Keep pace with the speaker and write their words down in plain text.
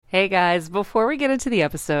Hey guys, before we get into the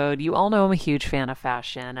episode, you all know I'm a huge fan of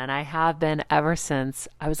fashion, and I have been ever since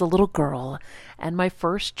I was a little girl. And my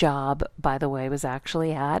first job, by the way, was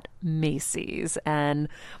actually at Macy's. And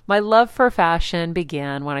my love for fashion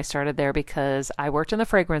began when I started there because I worked in the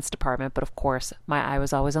fragrance department, but of course, my eye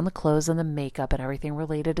was always on the clothes and the makeup and everything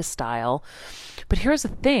related to style. But here's the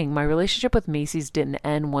thing, my relationship with Macy's didn't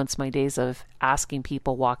end once my days of asking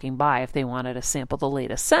people walking by if they wanted to sample the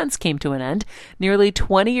latest scents came to an end. Nearly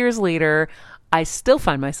 20 years later, I still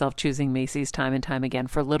find myself choosing Macy's time and time again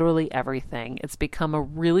for literally everything. It's become a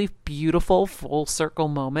really beautiful full circle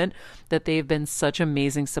moment that they've been such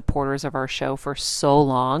amazing supporters of our show for so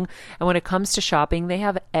long. And when it comes to shopping, they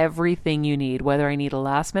have everything you need, whether I need a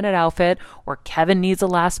last minute outfit or Kevin needs a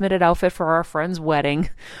last minute outfit for our friend's wedding.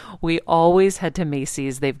 We always head to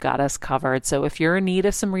Macy's. They've got us covered. So if you're in need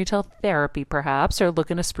of some retail therapy, perhaps, or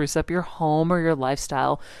looking to spruce up your home or your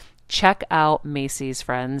lifestyle, check out Macy's,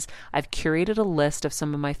 friends. I've curated a list of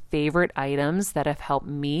some of my favorite items that have helped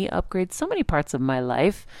me upgrade so many parts of my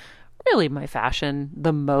life. Really, my fashion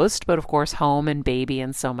the most, but of course, home and baby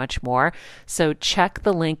and so much more. So check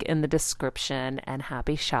the link in the description and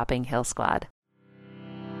happy shopping, Hill Squad.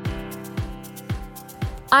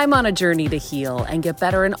 I'm on a journey to heal and get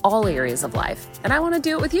better in all areas of life, and I want to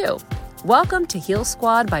do it with you. Welcome to Heal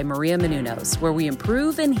Squad by Maria Menounos, where we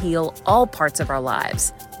improve and heal all parts of our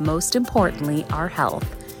lives, most importantly, our health.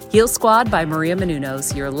 Heal Squad by Maria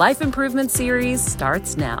Menounos, your life improvement series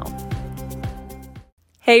starts now.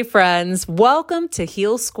 Hey friends, welcome to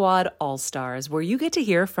Heal Squad All-Stars, where you get to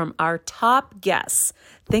hear from our top guests.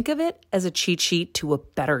 Think of it as a cheat sheet to a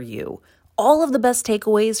better you. All of the best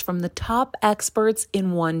takeaways from the top experts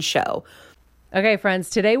in one show. Okay, friends,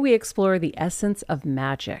 today we explore the essence of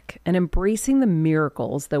magic and embracing the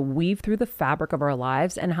miracles that weave through the fabric of our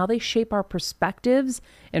lives and how they shape our perspectives,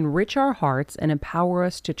 enrich our hearts, and empower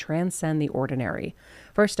us to transcend the ordinary.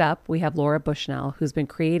 First up, we have Laura Bushnell, who's been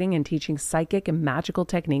creating and teaching psychic and magical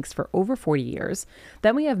techniques for over 40 years.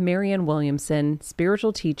 Then we have Marianne Williamson,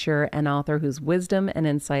 spiritual teacher and author whose wisdom and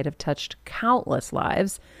insight have touched countless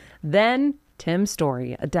lives. Then Tim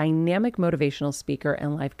Storey, a dynamic motivational speaker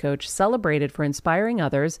and life coach celebrated for inspiring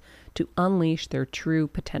others to unleash their true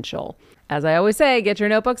potential. As I always say, get your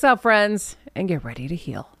notebooks out, friends, and get ready to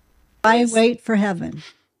heal. I wait for heaven.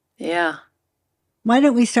 Yeah. Why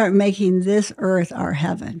don't we start making this earth our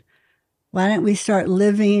heaven? Why don't we start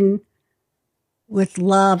living with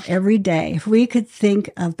love every day? If we could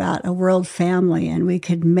think about a world family and we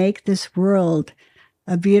could make this world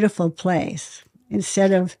a beautiful place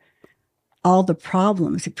instead of all the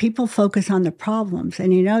problems. People focus on the problems,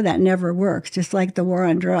 and that never works. Just like the war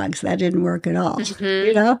on drugs, that didn't work at all.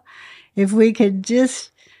 Mm-hmm. If we could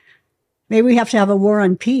maybe we have to have a war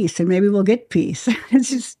on peace, and maybe we'll get peace. It's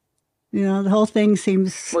just, the whole thing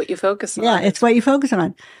seems What you focus on. Yeah, it's what you focus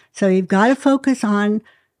on. So you've got to focus on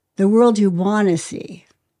the world you want to see,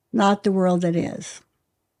 not the world that is.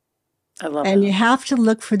 I love And that. you have to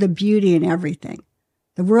look for the beauty in everything.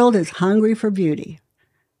 The world is hungry for beauty.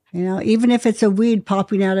 Even if it's a weed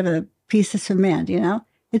popping out of a piece of cement,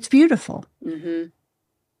 it's beautiful. Mm-hmm.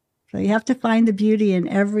 So you have to find the beauty in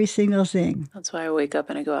every single thing. That's why I wake up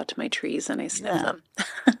and I go out to my trees and I sniff them.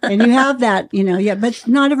 And you have that, but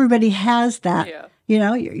not everybody has that.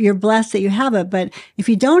 Yeah. You're blessed that you have it. But if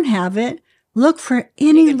you don't have it, look for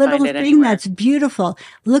any little thing that's beautiful.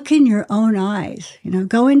 Look in your own eyes.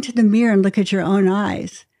 Go into the mirror and look at your own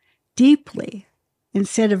eyes deeply.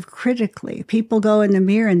 Instead of critically. People go in the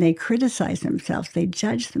mirror and they criticize themselves. They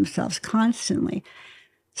judge themselves constantly.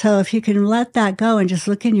 So if you can let that go and just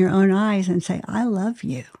look in your own eyes and say, I love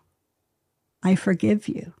you. I forgive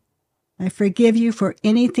you. I forgive you for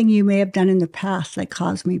anything you may have done in the past that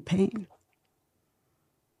caused me pain.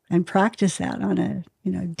 And practice that on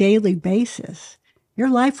a daily basis. Your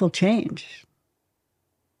life will change.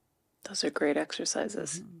 Those are great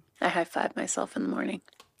exercises. I high five myself in the morning.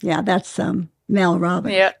 Yeah, that's Mel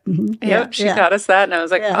Robbins. Yeah. Mm-hmm. Yep. She taught us that. And I was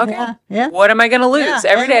like, okay, yeah. What am I going to lose?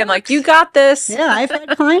 Every day I'm like, you got this. Yeah, I've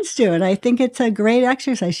had clients do it. I think it's a great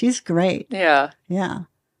exercise. She's great. Yeah. Yeah.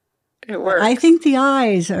 It works. I think the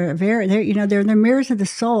eyes are they're the mirrors of the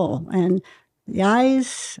soul. And the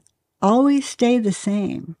eyes always stay the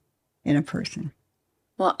same in a person.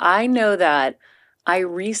 Well, I know that I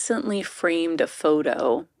recently framed a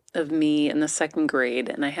photo of me in the second grade,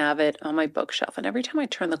 and I have it on my bookshelf. And every time I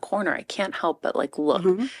turn the corner, I can't help but look.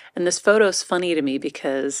 Mm-hmm. And this photo is funny to me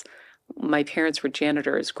because my parents were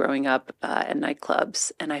janitors growing up at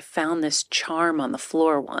nightclubs, and I found this charm on the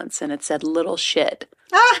floor once, and it said "little shit."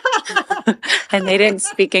 And they didn't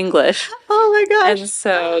speak English. Oh my gosh. And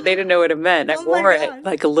so they didn't know what it meant. I Oh my wore God. it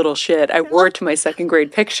like a little shit. I wore it to my second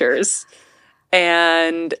grade pictures.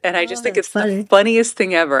 And I just think that's it's funny. the funniest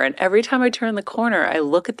thing ever. And every time I turn the corner, I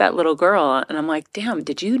look at that little girl and I'm like, damn,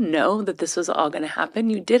 did you know that this was all going to happen?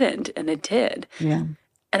 You didn't. And it did. Yeah.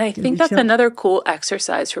 And I think that's another cool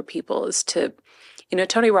exercise for people is to,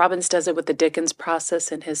 Tony Robbins does it with the Dickens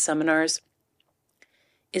process in his seminars,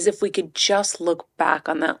 is if we could just look back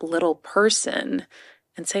on that little person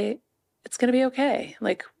and say, it's going to be okay.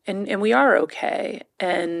 Like, and we are okay.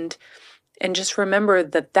 And just remember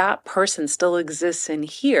that that person still exists in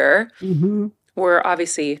here. Mm-hmm. We're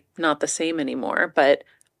obviously not the same anymore, but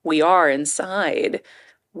we are inside.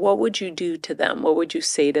 What would you do to them? What would you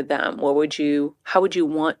say to them? How would you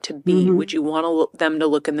want to be? Mm-hmm. Would you want them to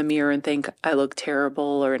look in the mirror and think, I look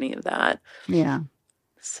terrible or any of that? Yeah.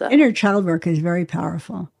 So Inner child work is very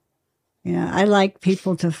powerful. I like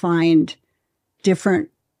people to find different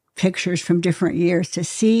pictures from different years to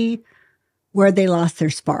see where they lost their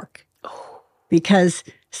spark. Because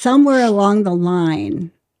somewhere along the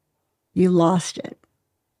line, you lost it.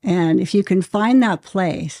 And if you can find that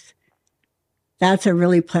place, that's a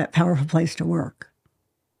really powerful place to work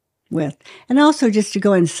with. And also just to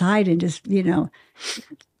go inside and just,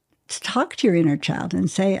 talk to your inner child and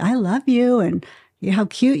say, I love you and how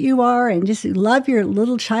cute you are, and just love your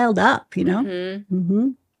little child up, Mm-hmm. Mm-hmm.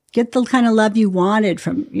 Get the kind of love you wanted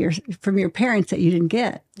from your parents that you didn't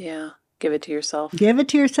get. Yeah. Give it to yourself. Give it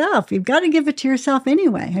to yourself. You've got to give it to yourself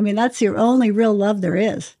anyway. I mean, that's your only real love there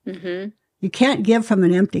is. Mm-hmm. You can't give from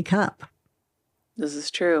an empty cup. This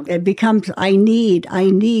is true. It becomes, I need,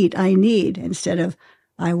 instead of,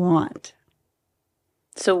 I want.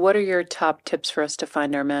 So what are your top tips for us to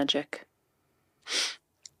find our magic?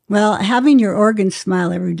 Well, having your organs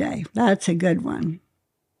smile every day. That's a good one.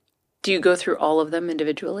 Do you go through all of them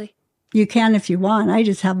individually? You can if you want. I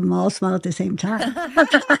just have them all smile at the same time.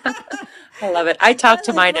 I love it. I talk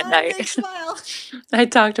to mine at night. I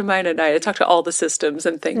talk to mine at night. I talk to all the systems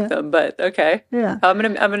and thank them. But okay. Yeah. I'm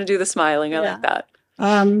gonna do the smiling. I like that.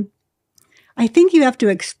 I think you have to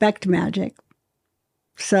expect magic.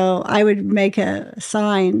 So I would make a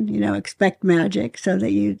sign, expect magic, so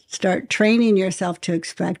that you start training yourself to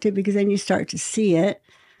expect it, because then you start to see it.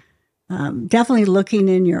 Definitely looking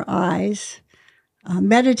in your eyes,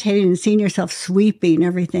 meditating and seeing yourself sweeping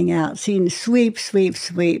everything out, seeing sweep.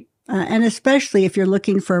 And especially if you're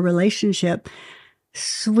looking for a relationship,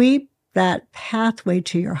 sweep that pathway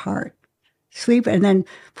to your heart. Sweep and then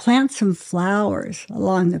plant some flowers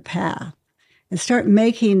along the path and start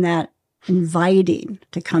making that inviting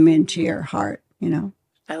to come into your heart,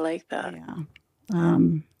 I like that. Yeah.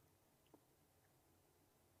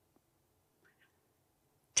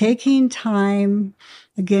 Taking time,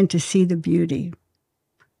 again, to see the beauty.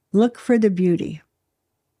 Look for the beauty.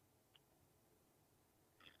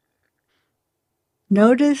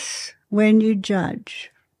 Notice when you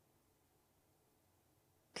judge.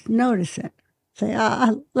 Notice it. Say,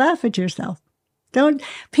 laugh at yourself.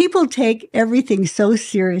 People take everything so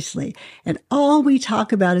seriously, and all we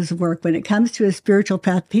talk about is work. When it comes to a spiritual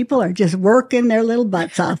path, people are just working their little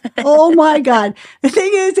butts off. Oh my God. The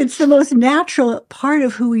thing is, it's the most natural part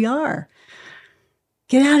of who we are.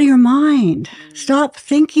 Get out of your mind. Stop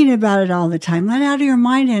thinking about it all the time. Let out of your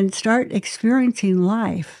mind and start experiencing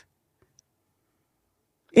life.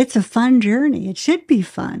 It's a fun journey. It should be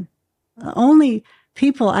fun. Only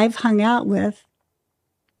people I've hung out with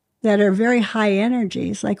that are very high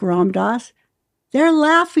energies, like Ram Dass, they're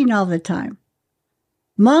laughing all the time.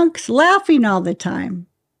 Monks laughing all the time.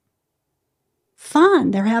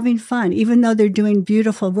 Fun. They're having fun. Even though they're doing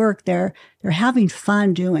beautiful work, they're having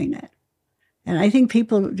fun doing it. And I think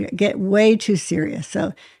people get way too serious.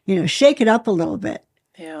 So, shake it up a little bit.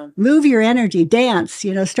 Yeah. Move your energy, dance,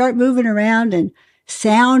 start moving around and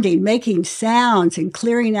sounding, making sounds and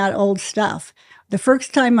clearing out old stuff. The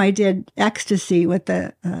first time I did ecstasy with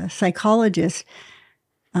the psychologist,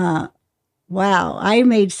 wow, I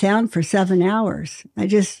made sound for 7 hours.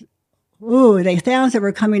 The sounds that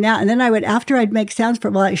were coming out. And then after I'd make sounds for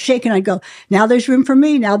a while, I'd shake and I'd go, now there's room for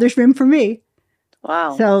me. Now there's room for me.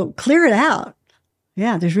 Wow. So clear it out.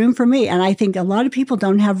 Yeah, there's room for me. And I think a lot of people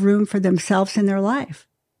don't have room for themselves in their life.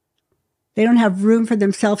 They don't have room for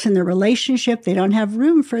themselves in their relationship. They don't have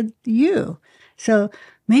room for you. So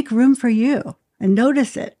make room for you. And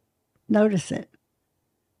notice it. Notice it.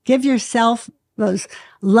 Give yourself those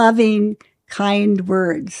loving, kind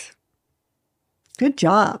words. Good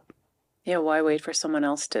job. Yeah, why wait for someone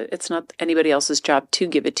else it's not anybody else's job to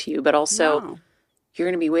give it to you, but also you're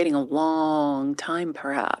going to be waiting a long time,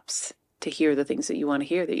 perhaps. to hear the things that you want to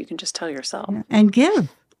hear that you can just tell yourself. Yeah. And give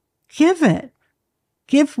it.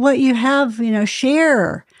 Give what you have,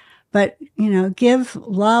 share, but, give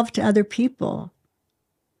love to other people.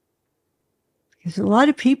 Because a lot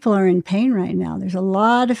of people are in pain right now. There's a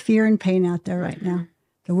lot of fear and pain out there right now.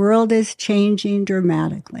 The world is changing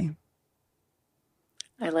dramatically.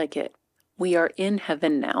 I like it. We are in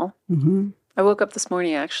heaven now. Mm-hmm. I woke up this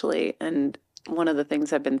morning, actually, and one of the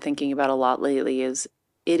things I've been thinking about a lot lately is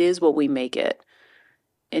it is what we make it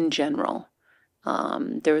in general.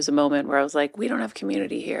 There was a moment where I was like, we don't have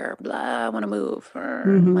community here. Blah, I want to move. Or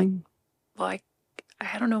I'm like, well,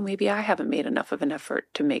 I don't know. Maybe I haven't made enough of an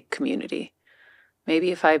effort to make community.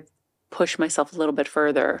 Maybe if I push myself a little bit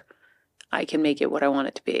further, I can make it what I want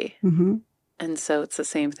it to be. Mm-hmm. And so it's the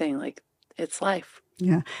same thing. Like, it's life.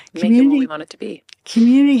 Yeah. Make it what we want it to be.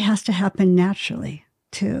 Community has to happen naturally,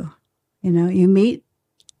 too. You meet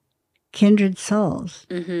kindred souls.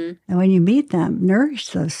 Mm-hmm. And when you meet them, nourish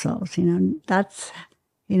those souls. That's,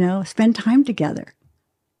 spend time together.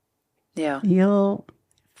 Yeah. You'll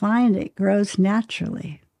find it grows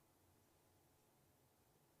naturally.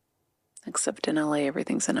 Except in LA,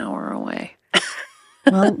 everything's an hour away.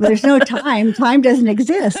 Well, there's no time. Time doesn't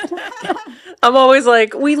exist. I'm always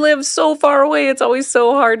like, we live so far away. It's always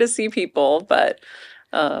so hard to see people. But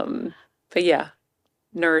yeah,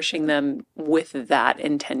 nourishing them with that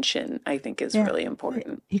intention, I think, is really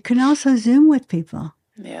important. You can also Zoom with people.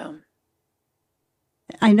 Yeah.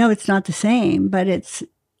 I know it's not the same, but it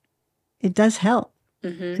does help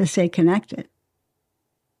to stay connected.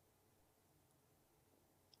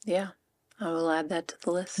 Yeah. I will add that to the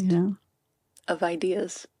list of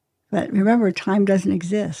ideas. But remember, time doesn't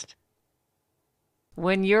exist.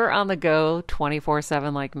 When you're on the go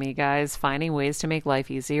 24/7 like me, guys, finding ways to make life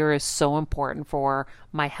easier is so important for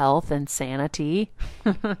my health and sanity.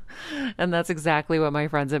 And that's exactly what my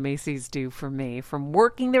friends at Macy's do for me. From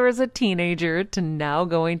working there as a teenager to now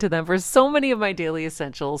going to them for so many of my daily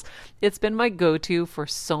essentials, it's been my go-to for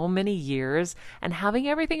so many years. And having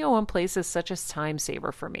everything in one place is such a time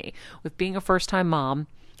saver for me. With being a first-time mom,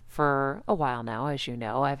 for a while now, as you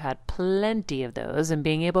know, I've had plenty of those, and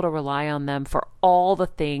being able to rely on them for all the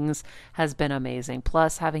things has been amazing.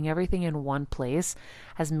 Plus, having everything in one place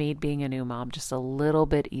has made being a new mom just a little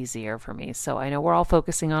bit easier for me. So I know we're all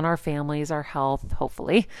focusing on our families, our health,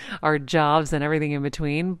 hopefully, our jobs and everything in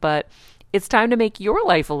between, but it's time to make your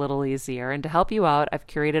life a little easier. And to help you out, I've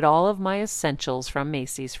curated all of my essentials from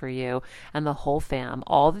Macy's for you and the whole fam.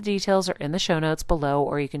 All the details are in the show notes below,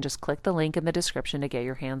 or you can just click the link in the description to get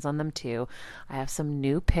your hands on them too. I have some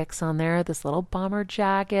new picks on there. This little bomber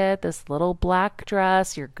jacket, this little black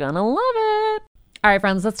dress. You're gonna love it. All right,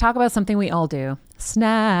 friends, let's talk about something we all do.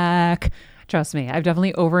 Snack. Trust me, I've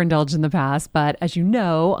definitely overindulged in the past, but as you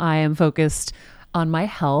know, I am focused on my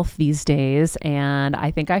health these days, and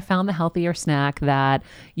I think I found the healthier snack that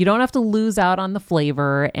you don't have to lose out on the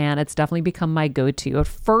flavor, and it's definitely become my go-to. It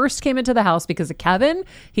first came into the house because of Kevin.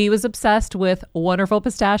 He was obsessed with Wonderful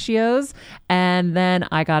Pistachios, and then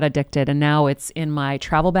I got addicted, and now it's in my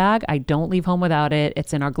travel bag. I don't leave home without it.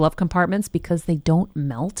 It's in our glove compartments because they don't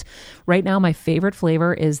melt. Right now, my favorite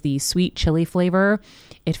flavor is the sweet chili flavor.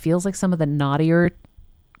 It feels like some of the naughtier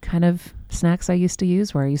kind of snacks I used to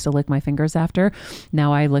use, where I used to lick my fingers after.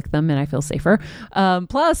 Now I lick them and I feel safer.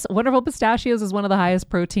 Plus, Wonderful Pistachios is one of the highest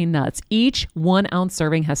protein nuts. Each 1 ounce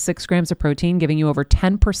serving has 6 grams of protein, giving you over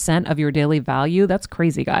 10% of your daily value. That's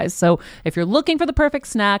crazy, guys. So if you're looking for the perfect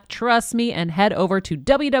snack, trust me and head over to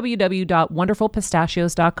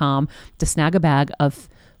www.wonderfulpistachios.com to snag a bag of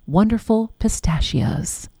Wonderful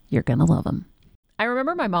Pistachios. You're going to love them. I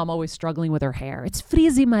remember my mom always struggling with her hair. It's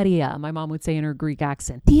frizzy Maria, my mom would say in her Greek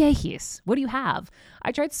accent. Tiechis, what do you have?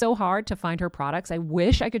 I tried so hard to find her products. I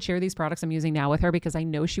wish I could share these products I'm using now with her because I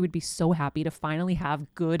know she would be so happy to finally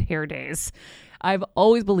have good hair days. I've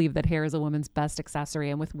always believed that hair is a woman's best accessory,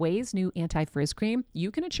 and with Ouai's new anti-frizz cream, you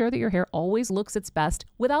can ensure that your hair always looks its best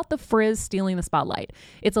without the frizz stealing the spotlight.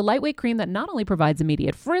 It's a lightweight cream that not only provides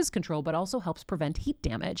immediate frizz control, but also helps prevent heat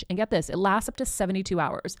damage. And get this, it lasts up to 72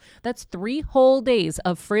 hours. That's 3 whole days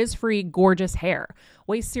of frizz-free, gorgeous hair.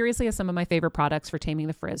 Ouai seriously has some of my favorite products for taming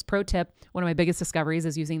the frizz. Pro tip, one of my biggest discoveries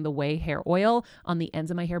is using the Ouai hair oil on the ends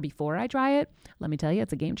of my hair before I dry it. Let me tell you,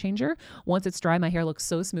 it's a game changer. Once it's dry, my hair looks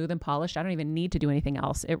so smooth and polished, I don't even need to do anything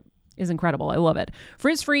else. It is incredible. I love it.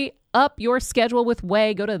 Frizz-free, up your schedule with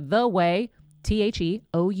Ouai. Go to the Ouai,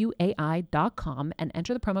 TheOuai.com, and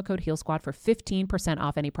enter the promo code HealSquad for 15%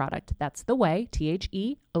 off any product. That's the Ouai,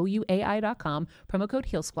 TheOuai.com, promo code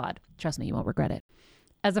HealSquad. Trust me, you won't regret it.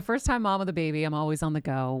 As a first-time mom with a baby, I'm always on the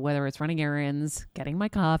go, whether it's running errands, getting my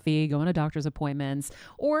coffee, going to doctor's appointments,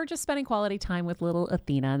 or just spending quality time with little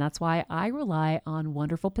Athena. And that's why I rely on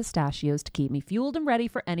wonderful pistachios to keep me fueled and ready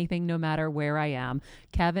for anything, no matter where I am.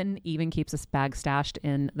 Kevin even keeps a bag stashed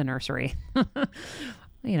in the nursery.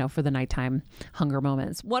 For the nighttime hunger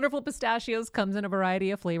moments. Wonderful Pistachios comes in a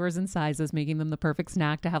variety of flavors and sizes, making them the perfect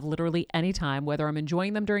snack to have literally any time, whether I'm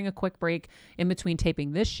enjoying them during a quick break in between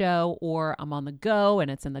taping this show or I'm on the go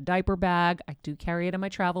and it's in the diaper bag. I do carry it in my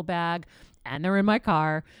travel bag and they're in my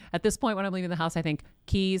car. At this point, when I'm leaving the house, I think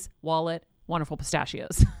keys, wallet, wonderful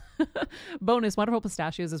pistachios. Bonus, Wonderful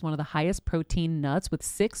Pistachios is one of the highest protein nuts with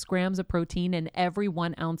 6 grams of protein in every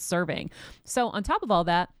 1 ounce serving. So on top of all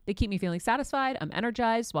that, they keep me feeling satisfied. I'm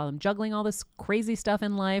energized while I'm juggling all this crazy stuff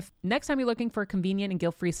in life. Next time you're looking for a convenient and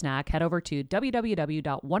guilt-free snack, head over to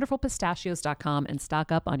www.wonderfulpistachios.com and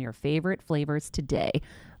stock up on your favorite flavors today,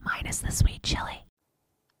 minus the sweet chili.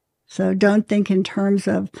 So don't think in terms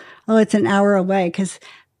of, it's an hour away, because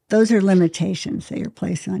those are limitations that you're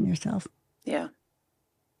placing on yourself. Yeah.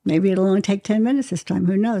 Maybe it'll only take 10 minutes this time.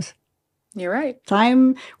 Who knows? You're right.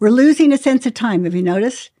 Time, we're losing a sense of time. Have you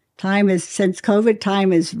noticed? Since COVID,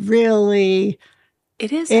 time is really...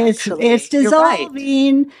 It is, actually. It's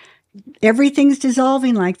dissolving. Right. Everything's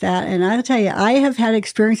dissolving like that. And I'll tell you, I have had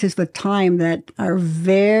experiences with time that are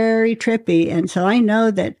very trippy. And so I know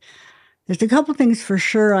that there's a couple things for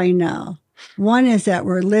sure I know. One is that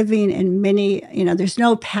we're living in many, there's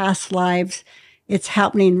no past lives. It's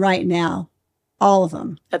happening right now. All of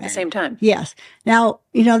them. At the same time. Yes. Now,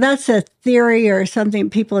 that's a theory or something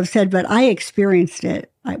people have said, but I experienced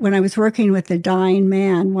it. When I was working with a dying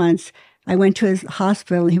man once, I went to his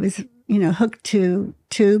hospital and he was, hooked to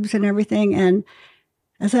tubes and everything. And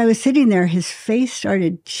as I was sitting there, his face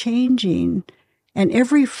started changing. And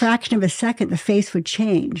every fraction of a second, the face would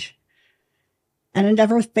change. And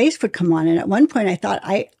another face would come on. And at one point,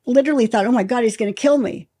 I literally thought, oh my God, he's going to kill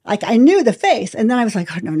me. Like, I knew the face. And then I was like,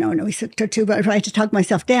 oh, no, he's hooked to a tube. I had to talk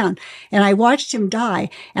myself down. And I watched him die.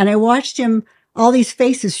 And I watched all these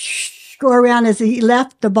faces go around as he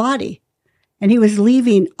left the body. And he was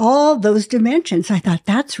leaving all those dimensions. I thought,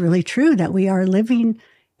 that's really true, that we are living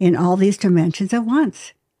in all these dimensions at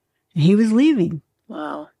once. And he was leaving.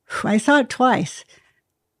 Wow. I saw it twice.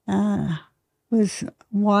 It was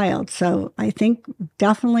wild. So I think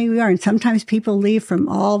definitely we are. And sometimes people leave from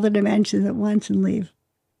all the dimensions at once and leave.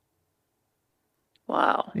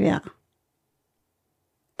 Wow. Yeah.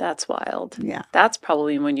 That's wild. Yeah. That's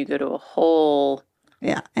probably when you go to a whole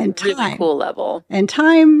and really cool level. And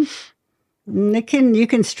time, you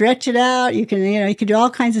can stretch it out. You can do all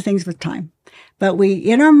kinds of things with time. But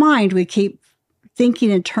in our mind, we keep thinking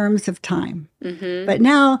in terms of time. Mm-hmm. But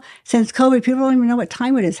now, since COVID, people don't even know what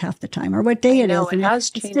time it is half the time or what day it is. It has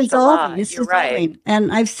changed it's a lot. It's You're dissolving. Right.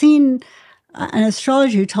 And I've seen an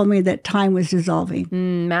astrologer who told me that time was dissolving.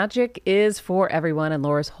 Magic is for everyone, and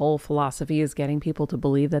Laura's whole philosophy is getting people to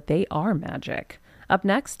believe that they are magic. Up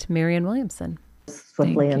next, Marianne Williamson.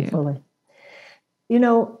 Swiftly and fully.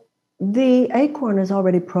 The acorn is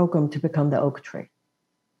already programmed to become the oak tree.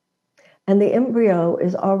 And the embryo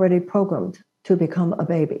is already programmed to become a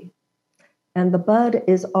baby. And the bud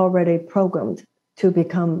is already programmed to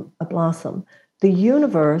become a blossom. The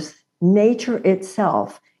universe, nature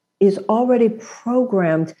itself, is already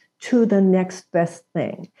programmed to the next best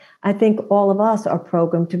thing. I think all of us are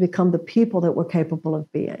programmed to become the people that we're capable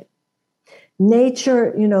of being.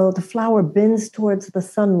 Nature, the flower bends towards the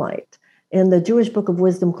sunlight. In the Jewish book of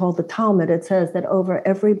wisdom called the Talmud, it says that over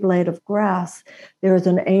every blade of grass, there is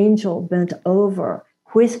an angel bent over,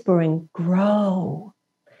 whispering, grow,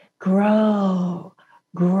 grow,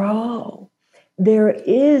 grow. There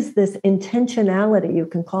is this intentionality. You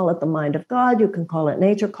can call it the mind of God. You can call it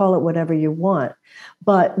nature, call it whatever you want.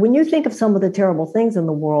 But when you think of some of the terrible things in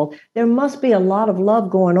the world, there must be a lot of love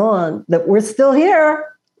going on that we're still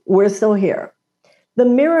here. We're still here. The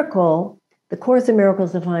miracle, the Course in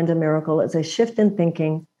Miracles defines a miracle as a shift in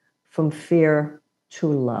thinking from fear to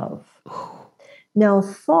love. Now,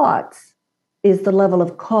 thoughts is the level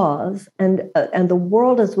of cause, and the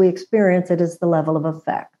world as we experience it is the level of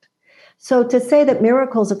effect. So to say that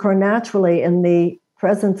miracles occur naturally in the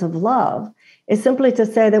presence of love is simply to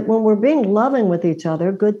say that when we're being loving with each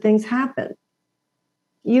other, good things happen.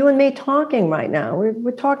 You and me talking right now,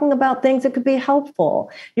 we're talking about things that could be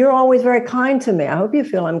helpful. You're always very kind to me. I hope you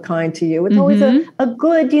feel I'm kind to you. It's always a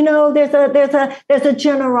good, there's a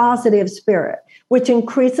generosity of spirit, which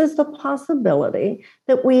increases the possibility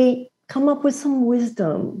that we come up with some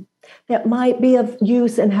wisdom that might be of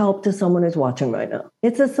use and help to someone who's watching right now.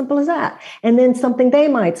 It's as simple as that. And then something they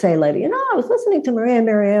might say later, I was listening to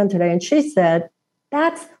Marianne today, and she said,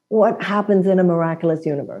 That's what happens in a miraculous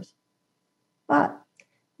universe. But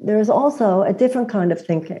there's also a different kind of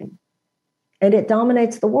thinking, and it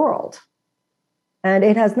dominates the world. And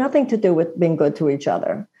it has nothing to do with being good to each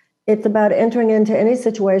other. It's about entering into any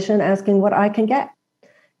situation asking what I can get.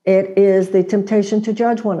 It is the temptation to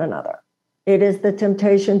judge one another. It is the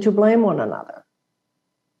temptation to blame one another.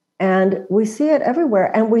 And we see it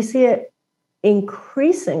everywhere. And we see it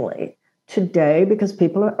increasingly today because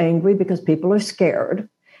people are angry, because people are scared.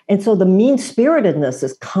 And so the mean-spiritedness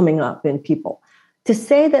is coming up in people. To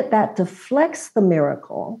say that deflects the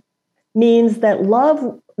miracle means that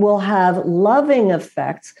love will have loving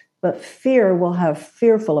effects, but fear will have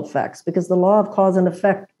fearful effects, because the law of cause and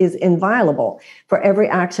effect is inviolable. For every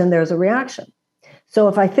action, there's a reaction. So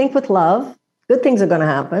if I think with love, good things are going to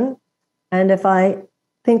happen. And if I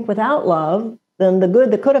think without love, then the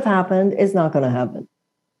good that could have happened is not going to happen.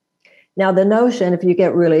 Now, the notion, if you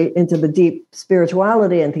get really into the deep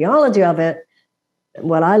spirituality and theology of it,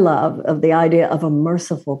 what I love of the idea of a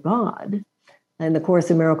merciful God, and the Course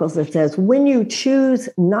in Miracles, it says, when you choose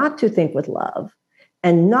not to think with love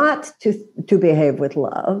and not to behave with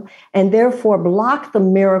love, and therefore block the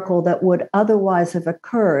miracle that would otherwise have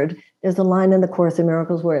occurred, there's a line in the Course in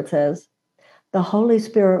Miracles where it says, the Holy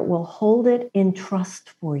Spirit will hold it in trust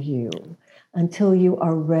for you until you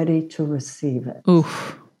are ready to receive it.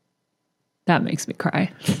 Oof. That makes me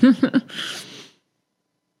cry.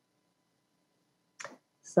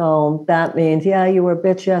 So that means, yeah, you were a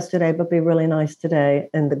bitch yesterday, but be really nice today,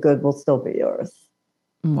 and the good will still be yours.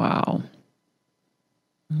 Wow.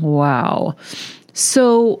 Wow.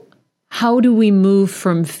 So how do we move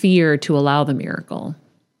from fear to allow the miracle?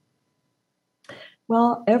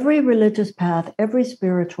 Well, every religious path, every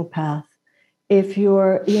spiritual path, if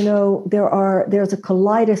you're, there's a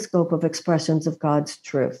kaleidoscope of expressions of God's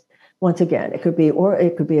truth. Once again, it could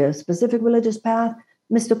be a specific religious path,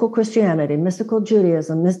 mystical Christianity, mystical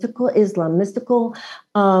Judaism, mystical Islam, mystical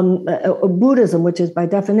Buddhism, which is by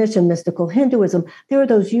definition mystical Hinduism. There are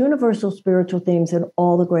those universal spiritual themes in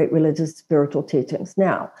all the great religious spiritual teachings.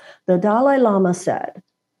 Now, the Dalai Lama said,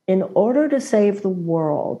 in order to save the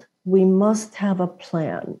world, we must have a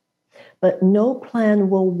plan, but no plan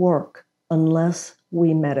will work unless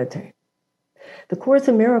we meditate. The Course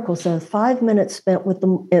in Miracles says 5 minutes spent with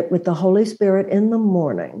the Holy Spirit in the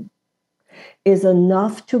morning is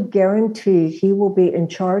enough to guarantee he will be in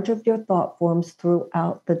charge of your thought forms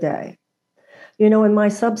throughout the day. In my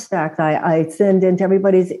Substack, I send into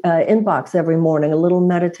everybody's inbox every morning a little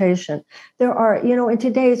meditation. There are, in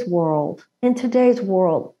today's world,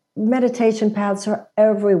 meditation paths are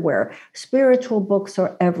everywhere. Spiritual books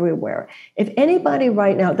are everywhere. If anybody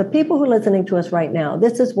right now, the people who are listening to us right now,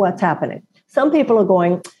 this is what's happening. Some people are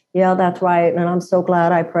going, yeah, that's right. And I'm so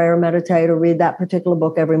glad I pray or meditate or read that particular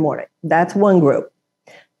book every morning. That's one group.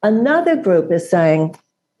 Another group is saying,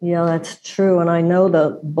 yeah, that's true. And I know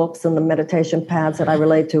the books and the meditation paths that I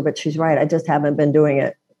relate to, but she's right. I just haven't been doing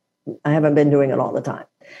it. I haven't been doing it all the time.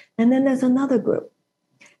 And then there's another group.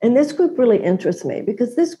 And this group really interests me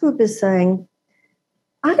because this group is saying,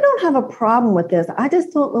 I don't have a problem with this. I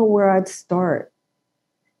just don't know where I'd start.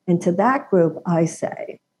 And to that group, I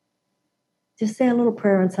say, just say a little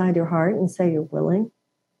prayer inside your heart and say you're willing,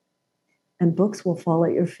 and books will fall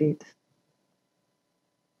at your feet.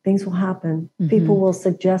 Things will happen. Mm-hmm. People will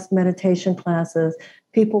suggest meditation classes.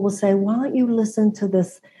 People will say, why don't you listen to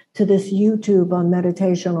this YouTube on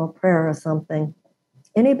meditation or prayer or something?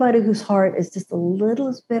 Anybody whose heart is just a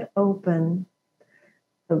little bit open,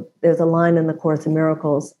 there's a line in the Course in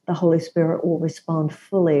Miracles, the Holy Spirit will respond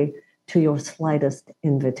fully to your slightest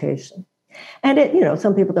invitation. And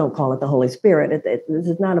some people don't call it the Holy Spirit. This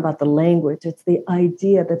is not about the language. It's the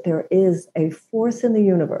idea that there is a force in the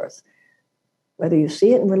universe, whether you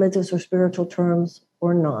see it in religious or spiritual terms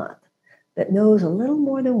or not, that knows a little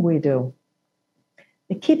more than we do.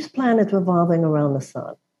 It keeps planets revolving around the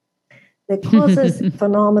sun. It causes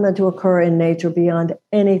phenomena to occur in nature beyond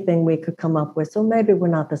anything we could come up with. So maybe we're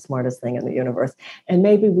not the smartest thing in the universe. And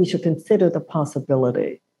maybe we should consider the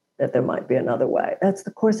possibility that there might be another way. That's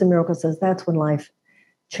the Course in Miracles says that's when life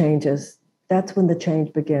changes. That's when the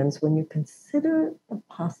change begins, when you consider the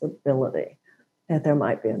possibility that there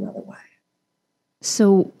might be another way.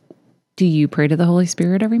 So do you pray to the Holy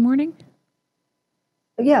Spirit every morning?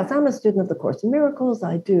 Yes, I'm a student of the Course in Miracles.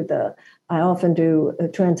 I often do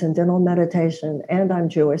transcendental meditation, and I'm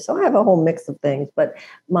Jewish, so I have a whole mix of things. But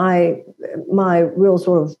my real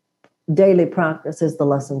sort of daily practice is the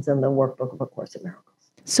lessons in the workbook of A Course in Miracles.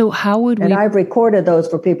 So how would we... And I've recorded those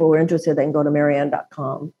for people who are interested. They can go to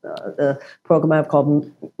Marianne.com. The program I've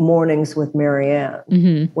called Mornings with Marianne,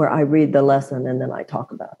 mm-hmm. where I read the lesson and then I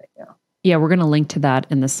talk about it. Yeah. Yeah, we're going to link to that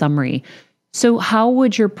in the summary. So how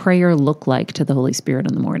would your prayer look like to the Holy Spirit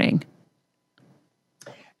in the morning?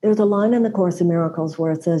 There's a line in the Course in Miracles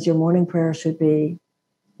where it says your morning prayer should be,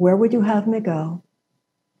 where would you have me go?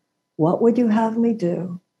 What would you have me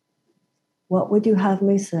do? What would you have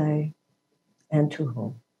me say? And to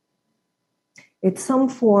whom? It's some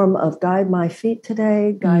form of guide my feet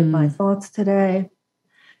today, guide my thoughts today.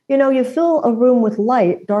 You know, you fill a room with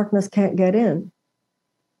light, darkness can't get in.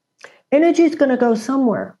 Energy is going to go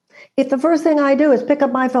somewhere. If the first thing I do is pick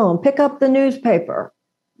up my phone, pick up the newspaper,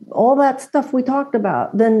 all that stuff we talked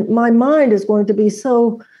about, then my mind is going to be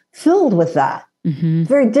so filled with that. It's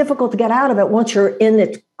very difficult to get out of it once you're in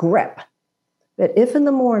its grip. But if in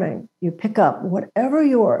the morning you pick up whatever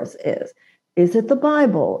yours is it the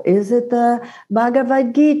Bible? Is it the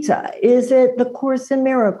Bhagavad Gita? Is it the Course in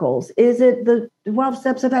Miracles? Is it the 12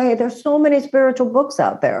 Steps of AA? There's so many spiritual books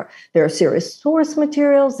out there. There are serious source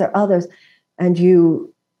materials, there are others. And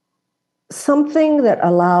something that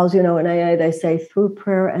allows, in AA they say through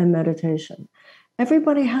prayer and meditation.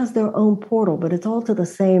 Everybody has their own portal, but it's all to the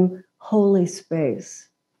same holy space.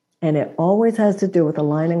 And it always has to do with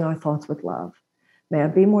aligning our thoughts with love. May I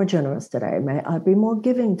be more generous today? May I be more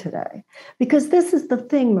giving today? Because this is the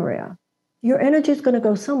thing, Maria. Your energy is going to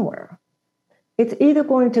go somewhere. It's either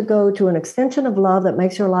going to go to an extension of love that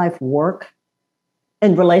makes your life work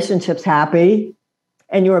and relationships happy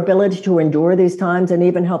and your ability to endure these times and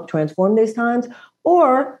even help transform these times,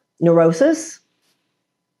 or neurosis,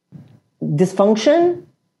 dysfunction,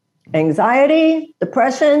 anxiety,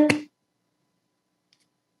 depression.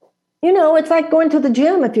 It's like going to the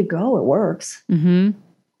gym. If you go, it works.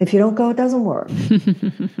 If you don't go, it doesn't work.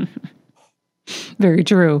 Very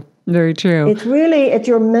true. Very true. It's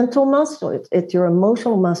your mental muscle. It's your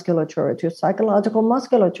emotional musculature. It's your psychological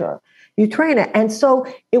musculature. You train it. And so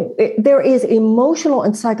there is emotional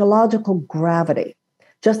and psychological gravity,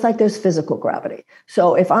 just like there's physical gravity.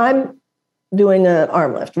 So if I'm doing an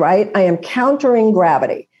arm lift, right, I am countering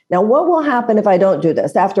gravity. Now, what will happen if I don't do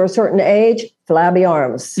this? After a certain age, flabby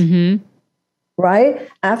arms, right?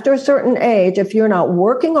 After a certain age, if you're not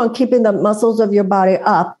working on keeping the muscles of your body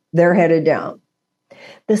up, they're headed down.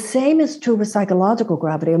 The same is true with psychological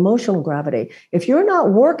gravity, emotional gravity. If you're not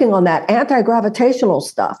working on that anti-gravitational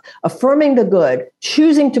stuff, affirming the good,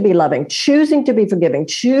 choosing to be loving, choosing to be forgiving,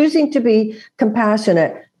 choosing to be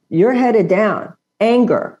compassionate, you're headed down.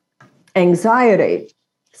 Anger, anxiety,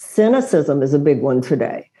 cynicism is a big one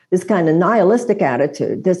today. This kind of nihilistic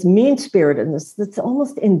attitude, this mean-spiritedness that's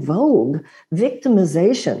almost in vogue,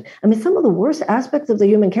 victimization. I mean, some of the worst aspects of the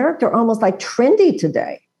human character are almost like trendy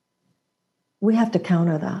today. We have to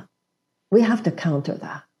counter that. We have to counter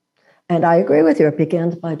that. And I agree with you. It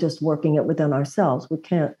begins by just working it within ourselves. We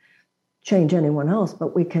can't change anyone else,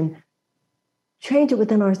 but we can change it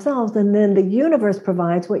within ourselves. And then the universe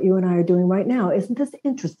provides what you and I are doing right now. Isn't this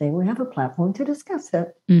interesting? We have a platform to discuss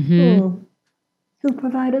it. Who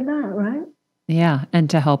provided that, right? Yeah, and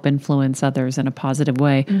to help influence others in a positive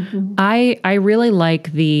way. I really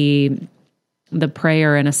like the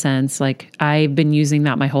prayer in a sense. Like I've been using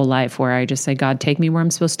that my whole life where I just say, God, take me where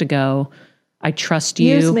I'm supposed to go. I trust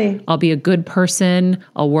you. Use me. I'll be a good person.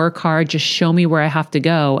 I'll work hard. Just show me where I have to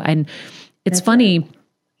go. And it's funny.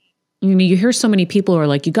 Right. You hear so many people who are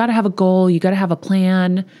like, you got to have a goal. You got to have a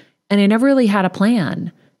plan. And I never really had a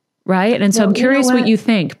plan. Right. And so I'm curious what you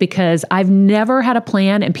think, because I've never had a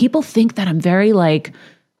plan and people think that I'm very like,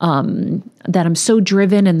 that I'm so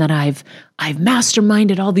driven and that I've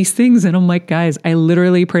masterminded all these things. And I'm like, guys, I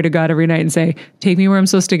literally pray to God every night and say, take me where I'm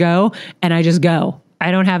supposed to go. And I just go.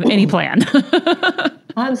 I don't have any plan.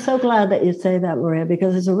 I'm so glad that you say that, Maria,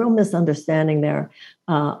 because there's a real misunderstanding there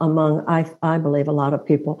among, I believe, a lot of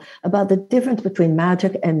people about the difference between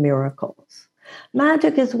magic and miracles.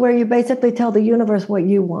 Magic is where you basically tell the universe what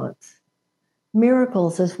you want.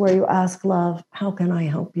 Miracles is where you ask love, how can I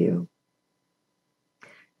help you?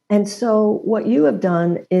 And so what you have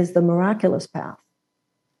done is the miraculous path.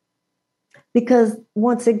 Because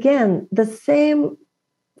once again, the same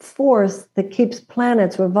force that keeps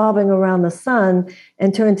planets revolving around the sun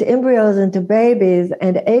and turns embryos into babies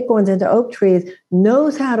and acorns into oak trees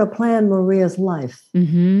knows how to plan Maria's life.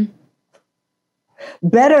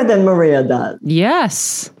 Better than Maria does.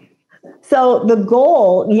 Yes. So the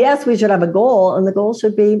goal, yes, we should have a goal, and the goal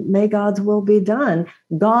should be, may God's will be done.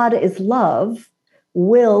 God is love.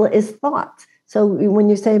 Will is thought. So when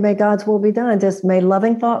you say, may God's will be done, just may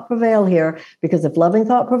loving thought prevail here, because if loving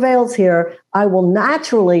thought prevails here, I will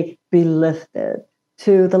naturally be lifted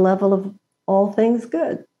to the level of all things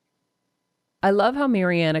good. I love how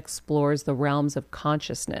Marianne explores the realms of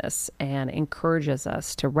consciousness and encourages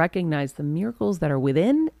us to recognize the miracles that are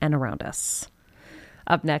within and around us.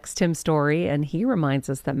 Up next, Tim Storey, and he reminds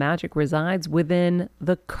us that magic resides within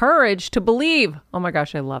the courage to believe. Oh my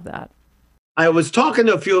gosh, I love that. I was talking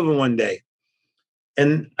to a few of them one day,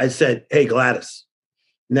 and I said, hey, Gladys,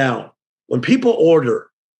 now, when people order,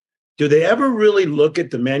 do they ever really look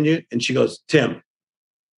at the menu? And she goes, Tim,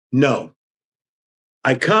 no.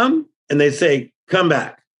 I come and they say, come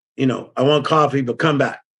back. I want coffee, but come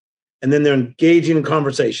back. And then they're engaging in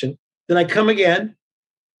conversation. Then I come again,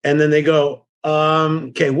 and then they go,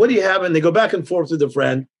 okay, what do you have? And they go back and forth with a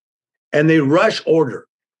friend, and they rush order.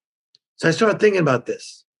 So I started thinking about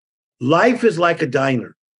this. Life is like a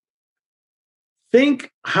diner.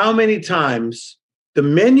 Think how many times the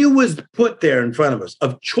menu was put there in front of us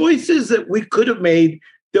of choices that we could have made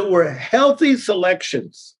that were healthy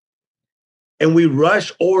selections. And we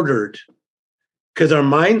rush ordered because our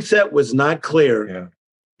mindset was not clear,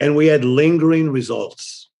 and we had lingering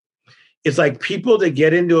results. It's like people that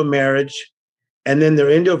get into a marriage and then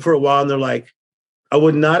they're into it for a while and they're like, I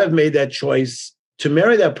would not have made that choice to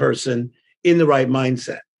marry that person in the right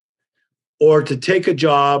mindset, or to take a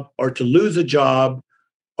job, or to lose a job,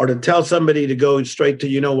 or to tell somebody to go straight to,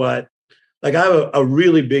 you know what? Like, I have a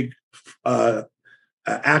really big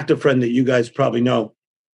actor friend that you guys probably know.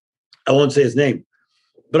 I won't say his name,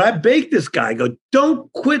 but I begged this guy, go,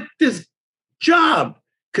 don't quit this job,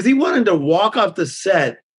 because he wanted to walk off the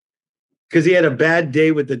set because he had a bad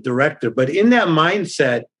day with the director. But in that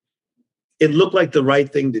mindset, it looked like the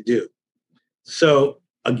right thing to do. So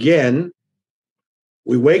again,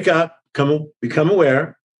 we wake up, become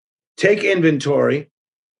aware, take inventory,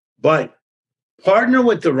 but partner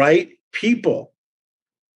with the right people,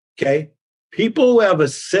 okay? People who have a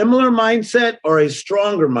similar mindset or a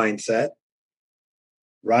stronger mindset,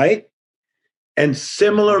 right? And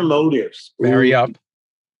similar motives. Marry up.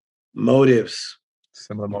 Motives.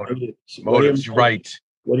 Similar motives. Motives, right.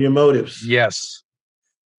 What are your motives? Yes.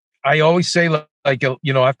 I always say,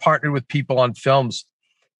 I've partnered with people on films,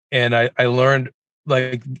 and I learned,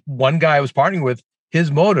 like, one guy I was partnering with,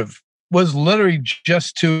 his motive was literally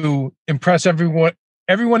just to impress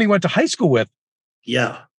everyone he went to high school with.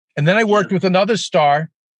 Yeah. And then I worked with another star.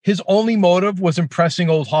 His only motive was impressing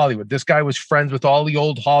old Hollywood. This guy was friends with all the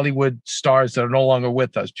old Hollywood stars that are no longer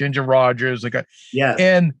with us. Ginger Rogers.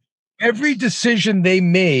 And every decision they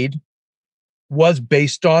made was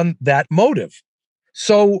based on that motive.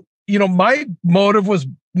 So, my motive was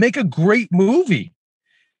make a great movie.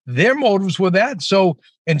 Their motives were that. So,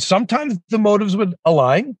 and sometimes the motives would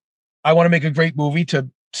align. I want to make a great movie to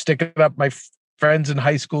stick it up my friends in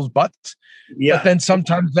high school's butts. Yeah. But then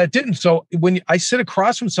sometimes that didn't. So when I sit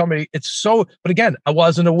across from somebody, but again, I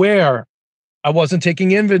wasn't aware. I wasn't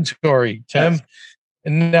taking inventory, Tim. Yes.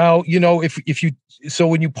 And now, so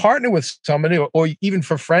when you partner with somebody, or even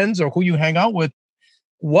for friends or who you hang out with,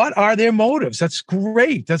 what are their motives? That's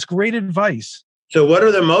great. That's great advice. So what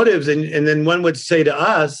are the motives? And then one would say to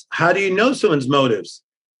us, how do you know someone's motives?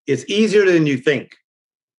 It's easier than you think.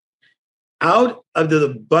 Out of the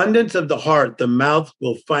abundance of the heart, the mouth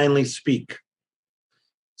will finally speak.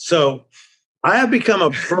 So I have become a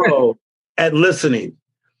pro at listening.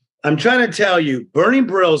 I'm trying to tell you, Bernie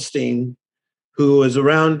Brillstein, who was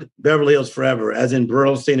around Beverly Hills Forever, as in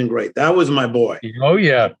Brillstein and Great, that was my boy. Oh,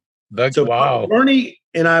 yeah. Wow. Bernie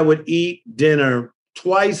and I would eat dinner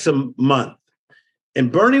twice a month.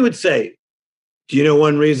 And Bernie would say, do you know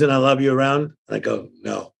one reason I love you around? And I go,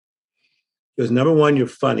 no. He goes, number one, you're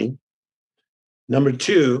funny. Number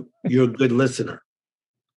two, you're a good listener.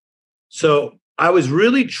 So I was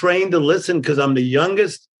really trained to listen because I'm the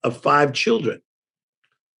youngest of 5 children.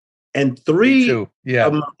 And 3 of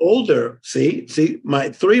my older,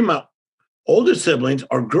 my older siblings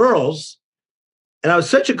are girls. And I was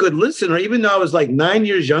such a good listener, even though I was like 9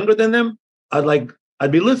 years younger than them,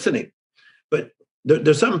 I'd be listening. But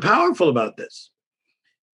there's something powerful about this,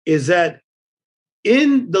 is that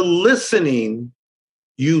in the listening,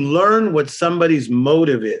 you learn what somebody's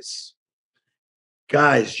motive is.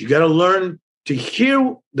 Guys, you got to learn to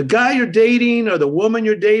hear the guy you're dating or the woman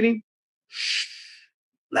you're dating. Shh,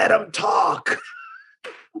 let them talk.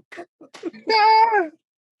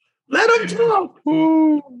 Let them talk.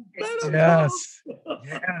 Ooh, let them yes. talk.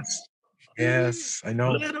 Yes, I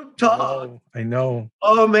know. Let them talk. I know.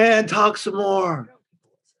 Oh, man, talk some more.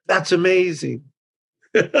 That's amazing.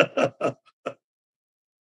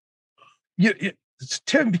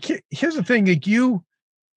 Tim, here's the thing. Like, you,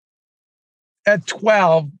 at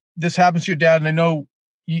 12, this happens to your dad, and I know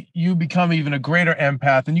you become even a greater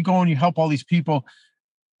empath, and you go and you help all these people.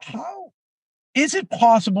 is it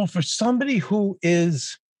possible for somebody who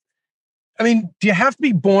is, I mean, do you have to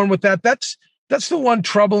be born with that? That's the one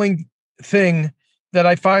troubling thing that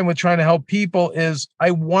I find with trying to help people is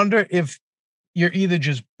I wonder if you're either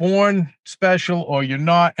just born special or you're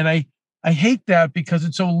not. And I hate that because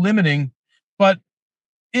it's so limiting. But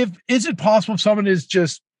is it possible if someone is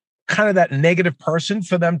just kind of that negative person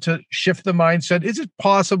for them to shift the mindset? Is it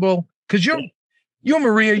possible? Because you,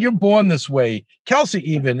 Maria, you're born this way. Kelsey,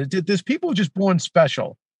 even, there's people just born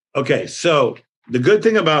special. Okay, so the good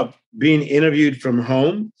thing about being interviewed from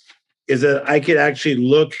home is that I could actually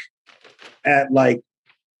look at like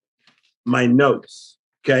my notes,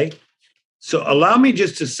 okay? So allow me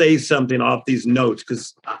just to say something off these notes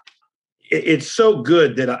because it's so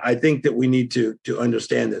good that I think that we need to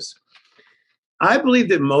understand this. I believe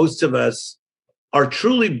that most of us are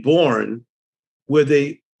truly born with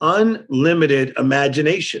an unlimited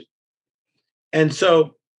imagination. And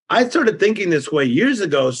so I started thinking this way years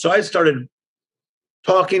ago. So I started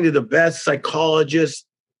talking to the best psychologists,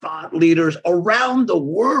 thought leaders around the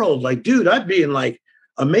world. Like, dude, I'd be in like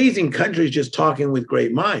amazing countries just talking with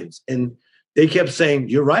great minds. And they kept saying,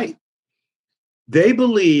 you're right. They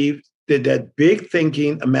believed that big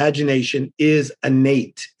thinking imagination is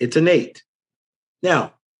innate. It's innate.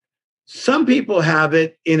 Now, some people have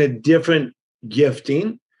it in a different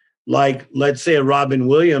gifting, like let's say a Robin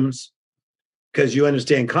Williams, because you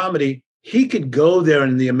understand comedy, he could go there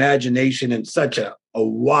in the imagination in such a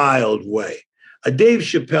wild way. A Dave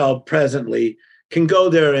Chappelle presently can go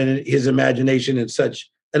there in his imagination in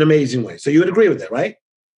such an amazing way. So you would agree with that, right?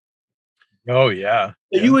 Oh, yeah.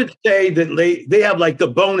 So you would say that they have like the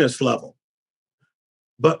bonus level.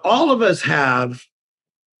 But all of us have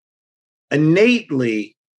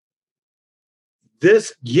innately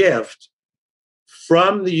this gift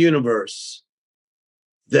from the universe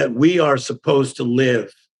that we are supposed to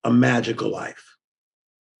live a magical life.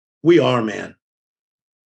 We are, man.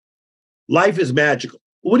 Life is magical.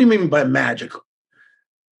 What do you mean by magical?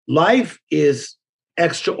 Life is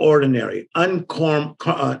extraordinary,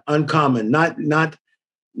 uncommon,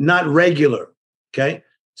 not regular, okay?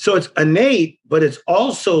 So it's innate, but it's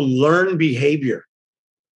also learned behavior.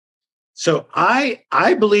 So I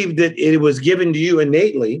believe that it was given to you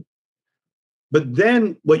innately, but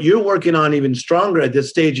then what you're working on even stronger at this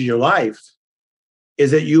stage of your life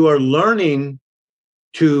is that you are learning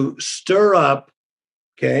to stir up,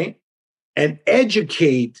 okay, and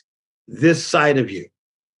educate this side of you.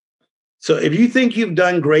 So if you think you've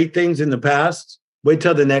done great things in the past, wait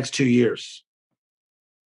till the next 2 years.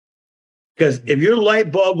 Because if your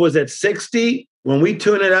light bulb was at 60, when we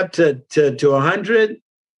tune it up to 100,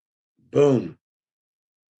 boom.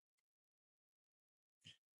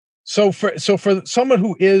 So for someone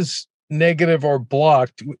who is negative or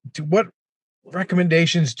blocked, what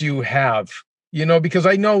recommendations do you have? You know, because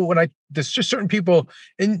I know there's just certain people,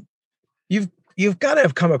 and you've got to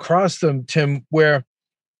have come across them, Tim, where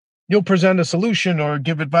you'll present a solution or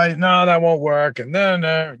give advice. No, that won't work. And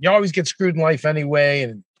then you always get screwed in life anyway.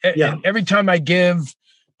 And every time I give,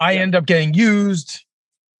 I end up getting used.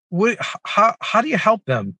 How do you help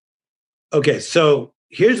them? Okay, so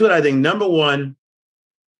here's what I think. Number one,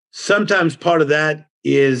 sometimes part of that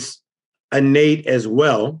is innate as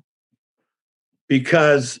well,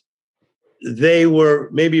 because they were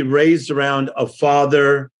maybe raised around a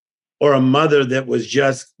father or a mother that was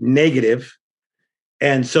just negative.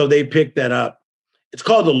 And so they picked that up. It's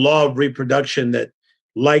called the law of reproduction, that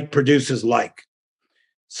like produces like.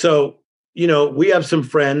 So, you know, we have some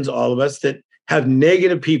friends, all of us, that have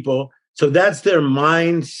negative people. So that's their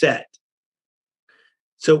mindset.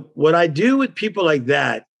 So what I do with people like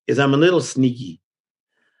that is I'm a little sneaky.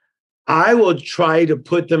 I will try to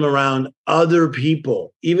put them around other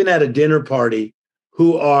people, even at a dinner party,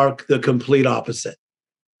 who are the complete opposite.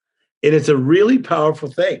 And it's a really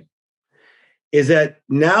powerful thing, is that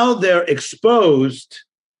now they're exposed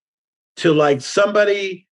to like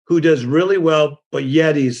somebody who does really well, but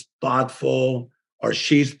yet he's thoughtful or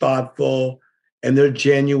she's thoughtful and they're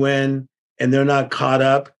genuine and they're not caught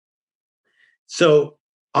up. So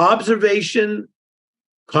observation,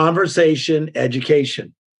 conversation,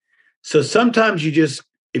 education. So sometimes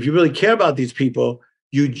if you really care about these people,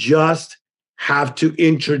 you just have to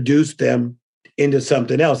introduce them into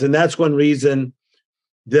something else. And that's one reason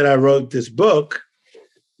that I wrote this book,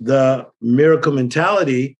 The Miracle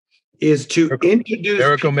Mentality, is to introduce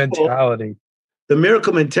the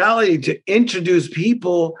miracle mentality, to introduce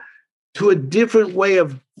people to a different way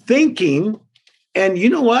of thinking. And you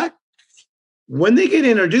know what? When they get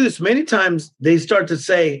introduced, many times they start to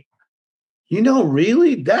say, you know,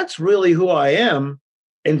 really, that's really who I am.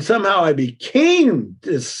 And somehow I became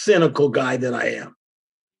this cynical guy that I am.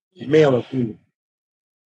 Male or female.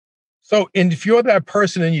 So, and if you're that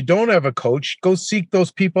person and you don't have a coach, go seek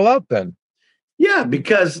those people out then. Yeah,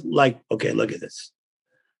 because okay, look at this.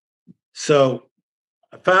 So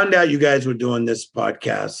I found out you guys were doing this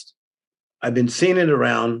podcast. I've been seeing it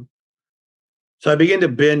around. So I began to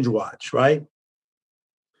binge watch, right?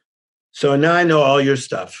 So now I know all your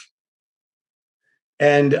stuff.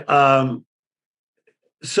 And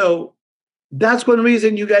so that's one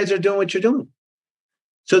reason you guys are doing what you're doing.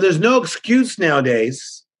 So there's no excuse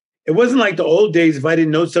nowadays. It wasn't like the old days. If I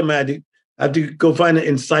didn't know something, I have to go find an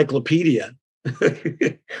encyclopedia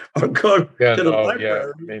or go to the library.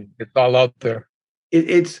 Yeah. I mean, it's all out there.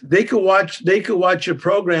 They could watch your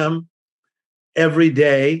program every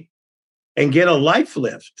day and get a life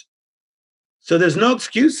lift. So there's no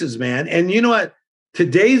excuses, man. And you know what?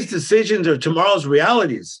 Today's decisions are tomorrow's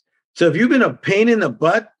realities. So if you've been a pain in the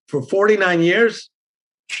butt for 49 years,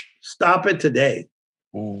 stop it today.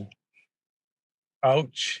 Ooh.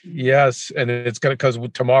 Ouch. Yes. And it's going to, because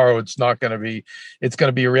tomorrow it's not going to be, it's going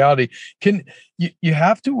to be a reality. Can you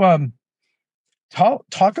have to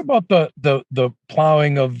talk about the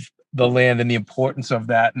plowing of the land and the importance of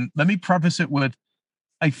that. And let me preface it with,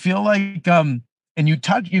 I feel like, and you've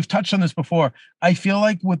touched on this before. I feel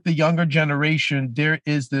like with the younger generation, there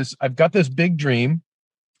is this, I've got this big dream.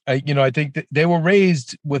 I think that they were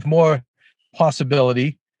raised with more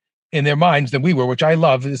possibility in their minds than we were, which I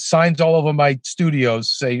love. There's signs all over my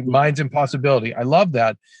studios say minds and possibility. I love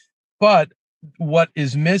that. But what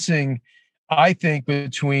is missing, I think,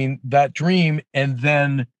 between that dream and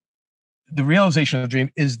then the realization of the dream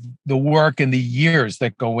is the work and the years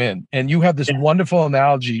that go in. And you have this wonderful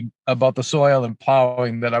analogy about the soil and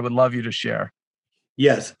plowing that I would love you to share.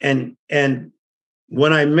 Yes. And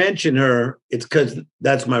when I mention her, it's because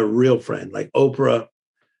that's my real friend, like Oprah.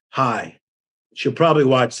 Hi. She'll probably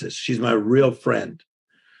watch this. She's my real friend.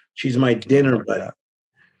 She's my dinner buddy.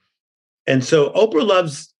 And so Oprah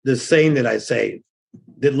loves the saying that I say,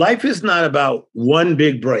 that life is not about one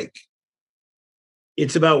big break.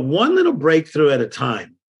 It's about one little breakthrough at a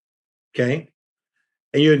time. Okay.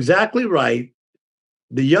 And you're exactly right.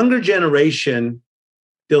 The younger generation,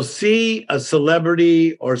 they'll see a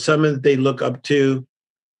celebrity or someone that they look up to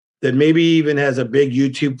that maybe even has a big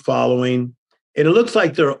YouTube following, and it looks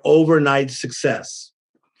like they're overnight success.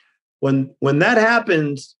 When that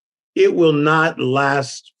happens, it will not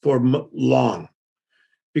last for long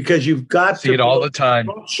because you've got to see it all the time.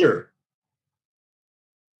 Structure.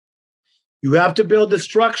 You have to build the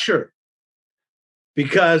structure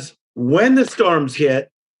because when the storms hit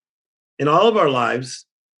in all of our lives,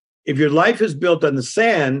 if your life is built on the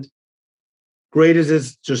sand, great as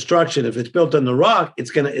its destruction. If it's built on the rock, it's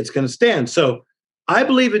gonna stand. So I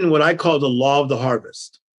believe in what I call the law of the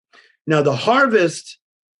harvest. Now, the harvest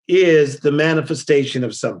is the manifestation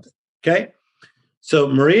of something. Okay. So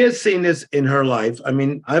Maria's seen this in her life. I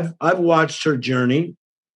mean, I've watched her journey.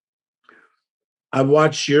 I've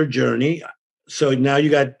watched your journey. So now you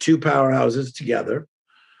got two powerhouses together.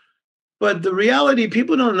 But the reality,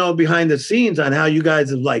 people don't know behind the scenes on how you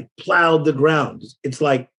guys have like plowed the ground. It's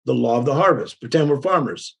like the law of the harvest. Pretend we're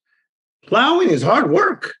farmers. Plowing is hard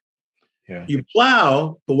work. Yeah. You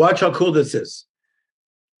plow, but watch how cool this is.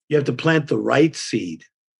 You have to plant the right seed.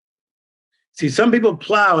 See, some people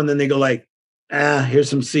plow and then they go like, here's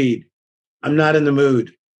some seed. I'm not in the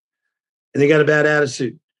mood. And they got a bad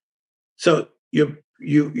attitude. So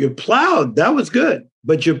you plowed, that was good,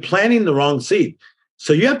 but you're planting the wrong seed.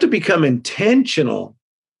 So you have to become intentional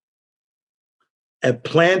at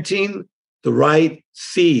planting the right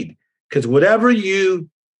seed, because whatever you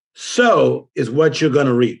sow is what you're going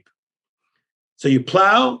to reap. So you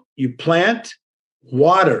plow, you plant,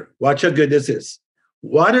 water. Watch how good this is.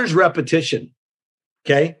 Water's repetition.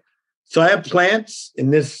 Okay. So I have plants in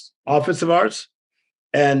this office of ours.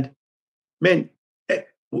 And man,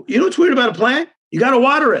 you know what's weird about a plant? You got to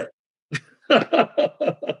water it.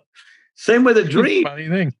 Same with a dream. Funny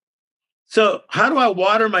thing. So how do I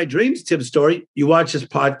water my dreams, Tim Storey? You watch this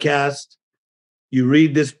podcast, you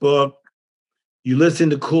read this book, you listen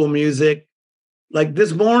to cool music. Like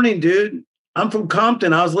this morning, dude, I'm from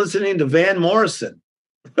Compton. I was listening to Van Morrison.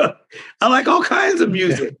 I like all kinds of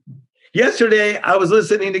music. Yesterday, I was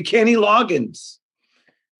listening to Kenny Loggins.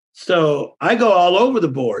 So I go all over the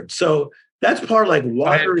board. So that's part of like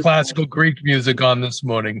water. I had classical Greek music on this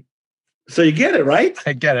morning. So you get it, right?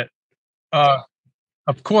 I get it.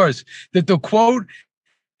 Of course, that the quote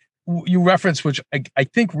you reference, which I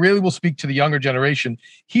think really will speak to the younger generation: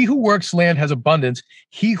 "He who works land has abundance.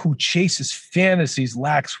 He who chases fantasies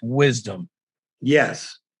lacks wisdom."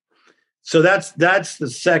 Yes. So that's the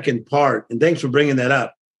second part. And thanks for bringing that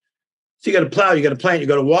up. So you got to plow, you got to plant, you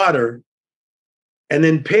got to water, and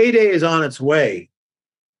then payday is on its way.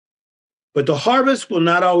 But the harvest will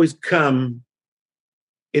not always come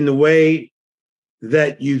in the way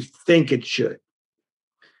that you think it should.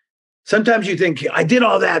 Sometimes you think, I did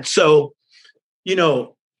all that, so,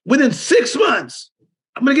 within 6 months,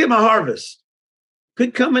 I'm going to get my harvest.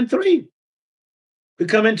 Could come in 3. Could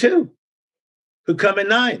come in 2. Could come in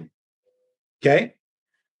 9. Okay?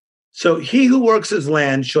 So he who works his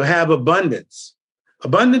land shall have abundance.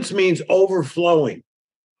 Abundance means overflowing.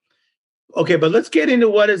 Okay, but let's get into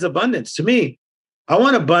what is abundance. To me, I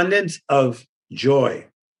want abundance of joy,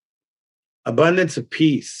 abundance of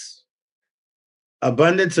peace,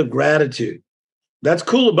 abundance of gratitude. That's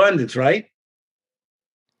cool abundance, right?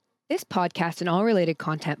 This podcast and all related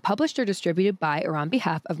content published or distributed by or on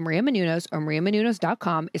behalf of Maria Menounos or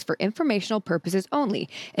mariamenounos.com is for informational purposes only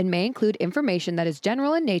and may include information that is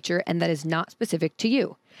general in nature and that is not specific to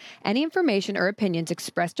you. Any information or opinions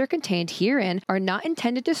expressed or contained herein are not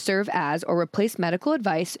intended to serve as or replace medical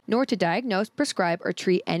advice, nor to diagnose, prescribe, or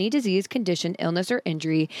treat any disease, condition, illness, or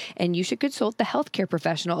injury, and you should consult the healthcare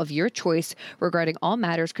professional of your choice regarding all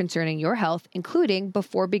matters concerning your health, including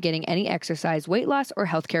before beginning any exercise, weight loss, or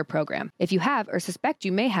healthcare program. If you have or suspect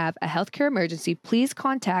you may have a healthcare emergency, please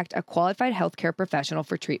contact a qualified healthcare professional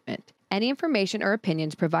for treatment. Any information or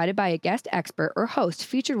opinions provided by a guest expert or host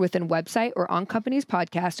featured within website or on company's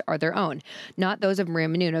podcast are their own, not those of Maria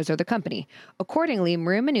Menounos or the company. Accordingly,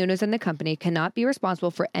 Maria Menounos and the company cannot be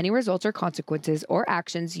responsible for any results or consequences or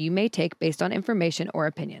actions you may take based on information or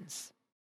opinions.